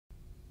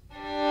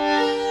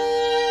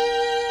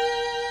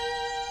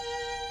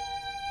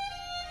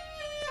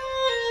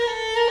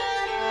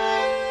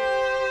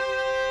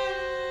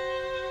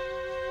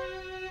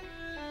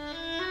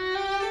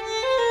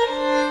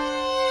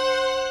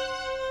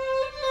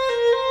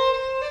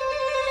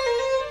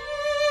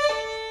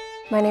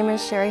My name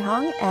is Sherry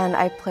Hong and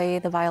I play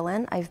the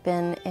violin. I've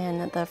been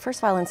in the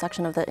first violin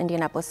section of the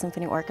Indianapolis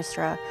Symphony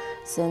Orchestra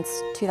since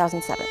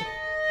 2007.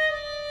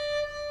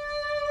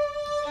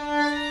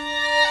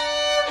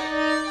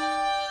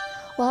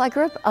 Well, I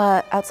grew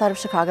up outside of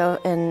Chicago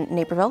in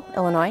Naperville,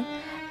 Illinois,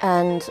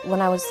 and when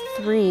I was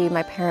 3,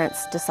 my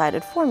parents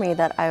decided for me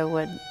that I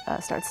would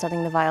start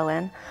studying the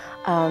violin.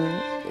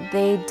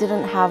 They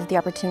didn't have the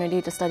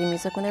opportunity to study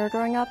music when they were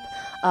growing up.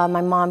 My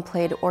mom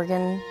played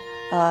organ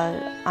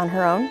on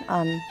her own.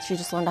 She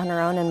just learned on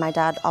her own, and my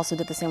dad also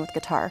did the same with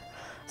guitar.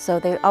 So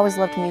they always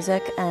loved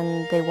music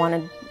and they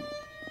wanted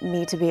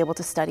me to be able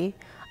to study.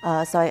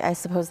 So I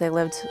suppose they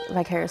lived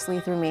vicariously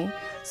through me.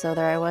 So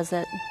there I was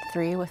at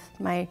 3 with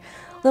my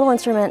little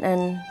instrument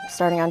and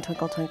starting on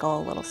Twinkle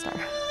Twinkle Little Star.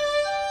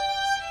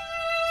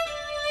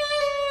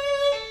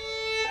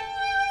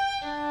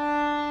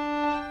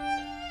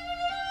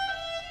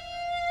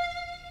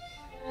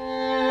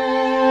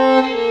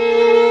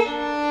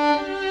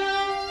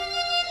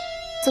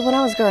 So when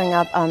I was growing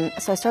up,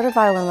 so I started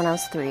violin when I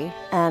was 3,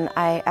 and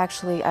I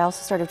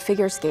also started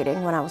figure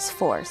skating when I was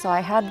 4. So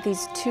I had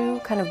these 2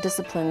 kind of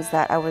disciplines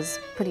that I was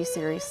pretty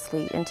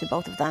seriously into,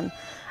 both of them.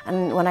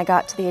 And when I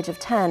got to the age of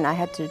 10, I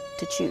had to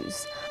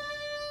choose.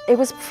 It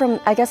was from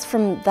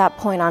that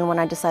point on when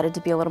I decided to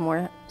be a little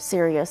more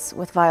serious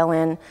with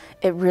violin.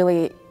 It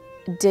really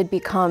did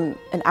become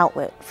an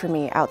outlet for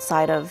me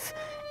outside of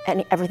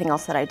everything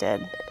else that I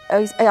did.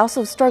 I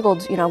also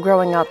struggled,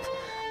 growing up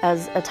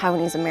as a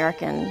Taiwanese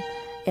American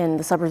in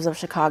the suburbs of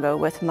Chicago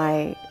with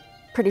my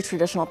pretty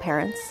traditional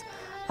parents.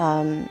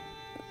 There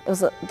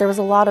were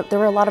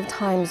a lot of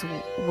times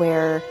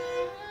where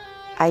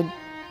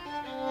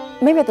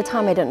maybe at the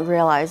time I didn't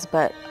realize,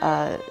 but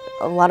a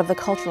lot of the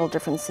cultural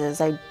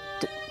differences, I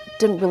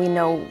didn't really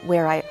know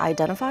where I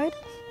identified.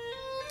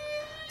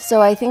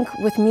 So I think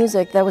with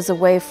music, that was a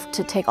way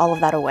to take all of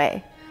that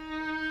away.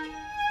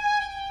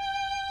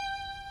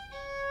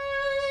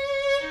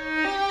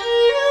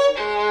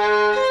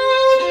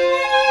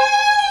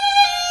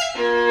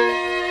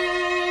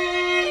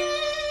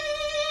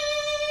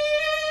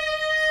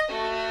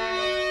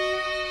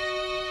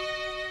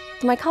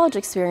 My college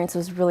experience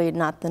was really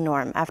not the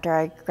norm. After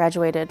I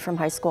graduated from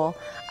high school,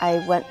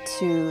 I went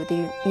to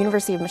the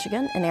University of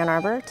Michigan in Ann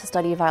Arbor to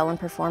study violin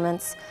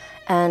performance.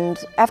 And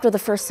after the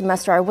first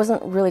semester, I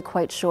wasn't really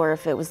quite sure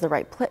if it was the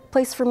right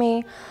place for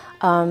me.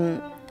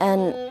 And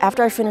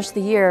after I finished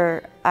the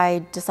year,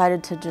 I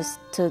decided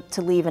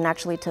to leave and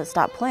actually to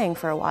stop playing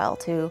for a while,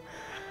 to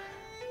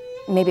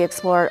maybe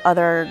explore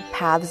other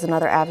paths and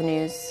other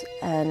avenues.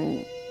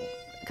 And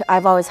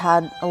I've always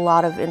had a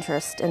lot of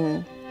interest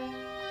in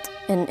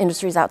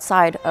industries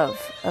outside of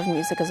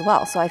music as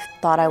well, so I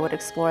thought I would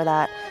explore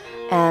that.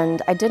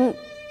 And I didn't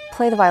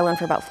play the violin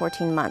for about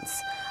 14 months.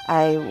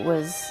 I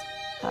was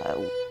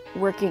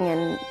working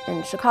in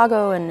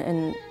Chicago and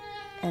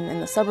in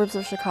the suburbs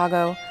of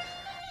Chicago,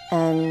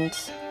 and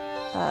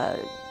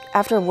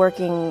after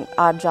working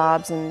odd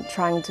jobs and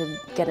trying to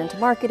get into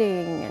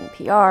marketing and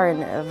PR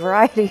and a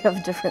variety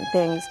of different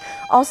things,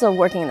 also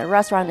working in the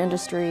restaurant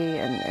industry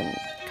and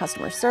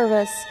customer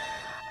service,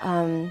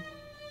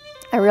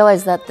 I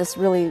realized that this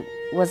really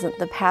wasn't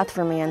the path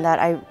for me and that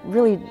I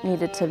really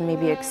needed to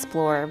maybe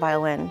explore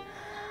violin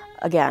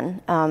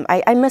again.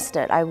 I missed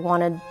it.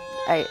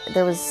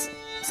 There was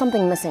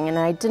something missing and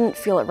I didn't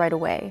feel it right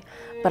away,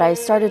 but I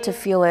started to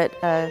feel it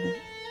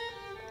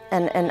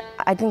and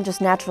I think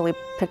just naturally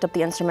picked up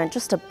the instrument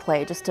just to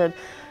play, just to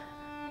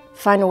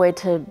find a way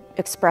to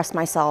express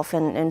myself,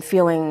 and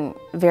feeling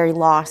very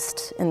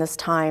lost in this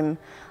time.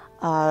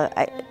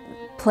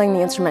 Playing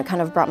the instrument kind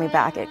of brought me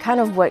back. It kind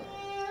of what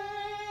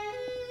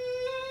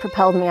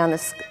propelled me on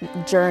this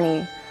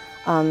journey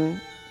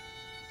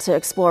to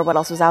explore what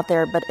else was out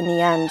there, but in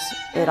the end,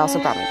 it also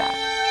brought me back.